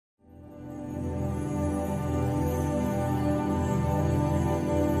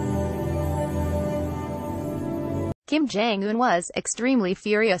Kim Jong-un was extremely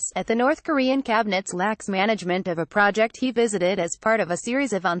furious at the North Korean cabinet's lax management of a project he visited as part of a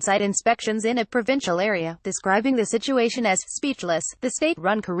series of on-site inspections in a provincial area, describing the situation as speechless, the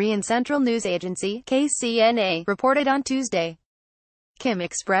state-run Korean Central News Agency, KCNA, reported on Tuesday. Kim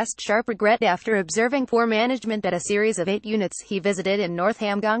expressed sharp regret after observing poor management at a series of 8 units he visited in North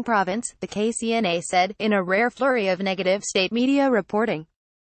Hamgyong province, the KCNA said, in a rare flurry of negative state media reporting.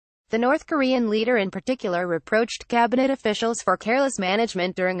 The North Korean leader in particular reproached cabinet officials for careless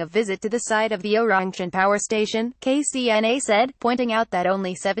management during a visit to the site of the Orangcheon power station, KCNA said, pointing out that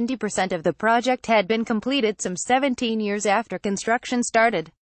only 70% of the project had been completed some 17 years after construction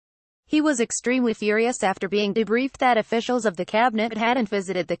started. He was extremely furious after being debriefed that officials of the cabinet hadn't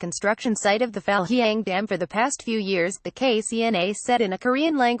visited the construction site of the Falhyang Dam for the past few years, the KCNA said in a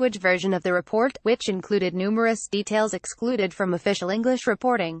Korean-language version of the report, which included numerous details excluded from official English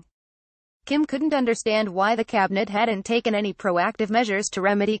reporting. Kim couldn't understand why the cabinet hadn't taken any proactive measures to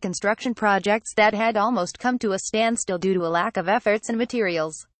remedy construction projects that had almost come to a standstill due to a lack of efforts and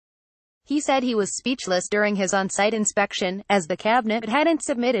materials. He said he was speechless during his on-site inspection, as the cabinet hadn't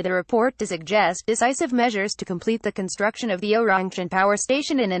submitted a report to suggest decisive measures to complete the construction of the Orangcheon power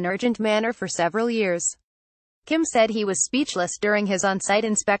station in an urgent manner for several years. Kim said he was speechless during his on-site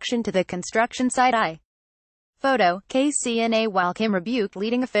inspection to the construction site. Photo, KCNA. While Kim rebuked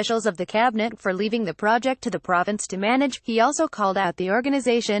leading officials of the cabinet for leaving the project to the province to manage, he also called out the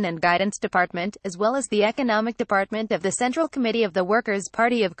Organization and Guidance Department, as well as the Economic Department of the Central Committee of the Workers'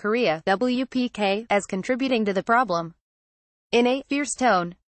 Party of Korea, WPK, as contributing to the problem. In a fierce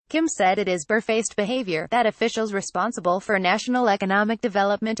tone, Kim said it is barefaced behavior that officials responsible for national economic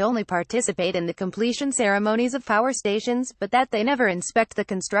development only participate in the completion ceremonies of power stations, but that they never inspect the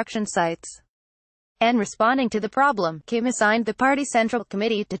construction sites. And responding to the problem, Kim assigned the party Central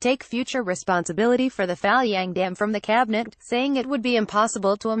Committee to take future responsibility for the Falhyang Dam from the cabinet, saying it would be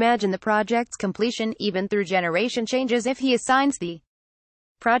impossible to imagine the project's completion, even through generation changes, if he assigns the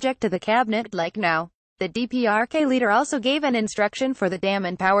project to the cabinet like now. The DPRK leader also gave an instruction for the dam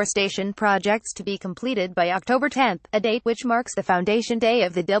and power station projects to be completed by October 10, a date which marks the foundation day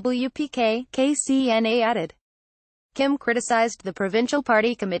of the WPK, KCNA added. Kim criticized the Provincial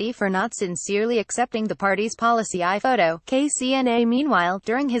Party Committee for not sincerely accepting the party's policy. Photo, KCNA. Meanwhile,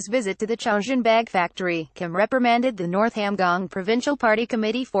 during his visit to the Chongjin bag factory, Kim reprimanded the North Hamgyong Provincial Party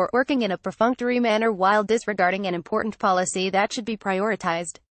Committee for working in a perfunctory manner while disregarding an important policy that should be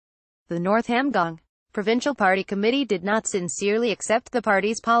prioritized. The North Hamgyong Provincial Party Committee did not sincerely accept the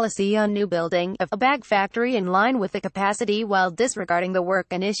party's policy on new building of a bag factory in line with the capacity while disregarding the work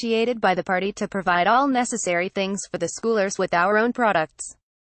initiated by the party to provide all necessary things for the schoolers with our own products.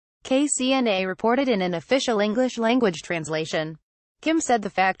 KCNA reported in an official English language translation. Kim said the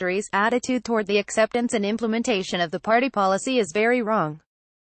factory's attitude toward the acceptance and implementation of the party policy is very wrong.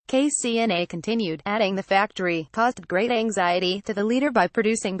 KCNA continued, adding the factory caused great anxiety to the leader by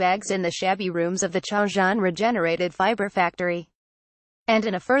producing bags in the shabby rooms of the Chongjin regenerated fiber factory. And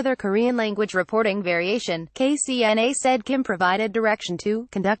in a further Korean language reporting variation, KCNA said Kim provided direction to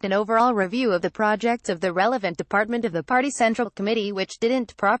conduct an overall review of the projects of the relevant department of the party Central Committee which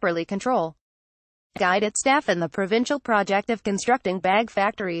didn't properly control, guide its staff in the provincial project of constructing bag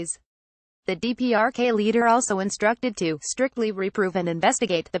factories. The DPRK leader also instructed to strictly reprove and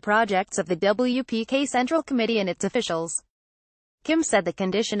investigate the projects of the WPK Central Committee and its officials. Kim said the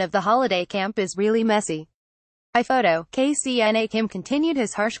condition of the holiday camp is really messy. Photo, KCNA. Kim continued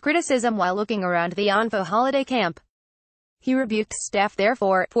his harsh criticism while looking around the Onpo holiday camp. He rebuked staff there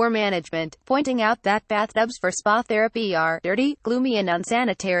for poor management, pointing out that bathtubs for spa therapy are dirty, gloomy and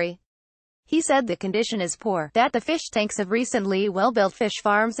unsanitary. He said the condition is poor, that the fish tanks of recently well-built fish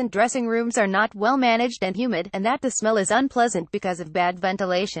farms and dressing rooms are not well managed and humid, and that the smell is unpleasant because of bad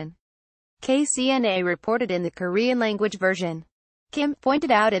ventilation. KCNA reported in the Korean language version. Kim pointed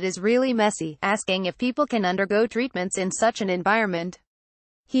out it is really messy, asking if people can undergo treatments in such an environment.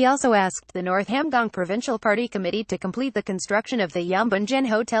 He also asked the North Hamgyong Provincial Party Committee to complete the construction of the Yeonbunjeon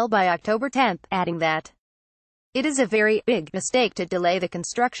Hotel by October 10, adding that it is a very big mistake to delay the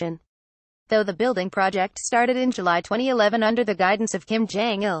construction. Though the building project started in July 2011 under the guidance of Kim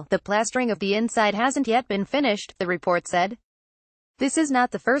Jong-il, the plastering of the inside hasn't yet been finished, the report said. This is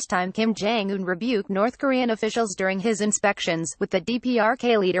not the first time Kim Jong-un rebuked North Korean officials during his inspections, with the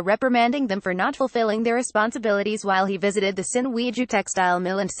DPRK leader reprimanding them for not fulfilling their responsibilities while he visited the Sinwiju textile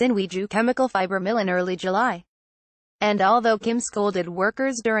mill and Sinwiju chemical fiber mill in early July. And although Kim scolded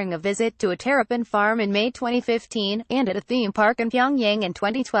workers during a visit to a terrapin farm in May 2015, and at a theme park in Pyongyang in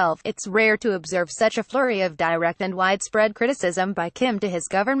 2012, it's rare to observe such a flurry of direct and widespread criticism by Kim to his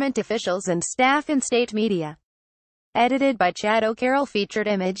government officials and staff in state media. Edited by Chad O'Carroll. Featured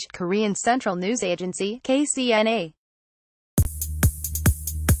image, Korean Central News Agency, KCNA.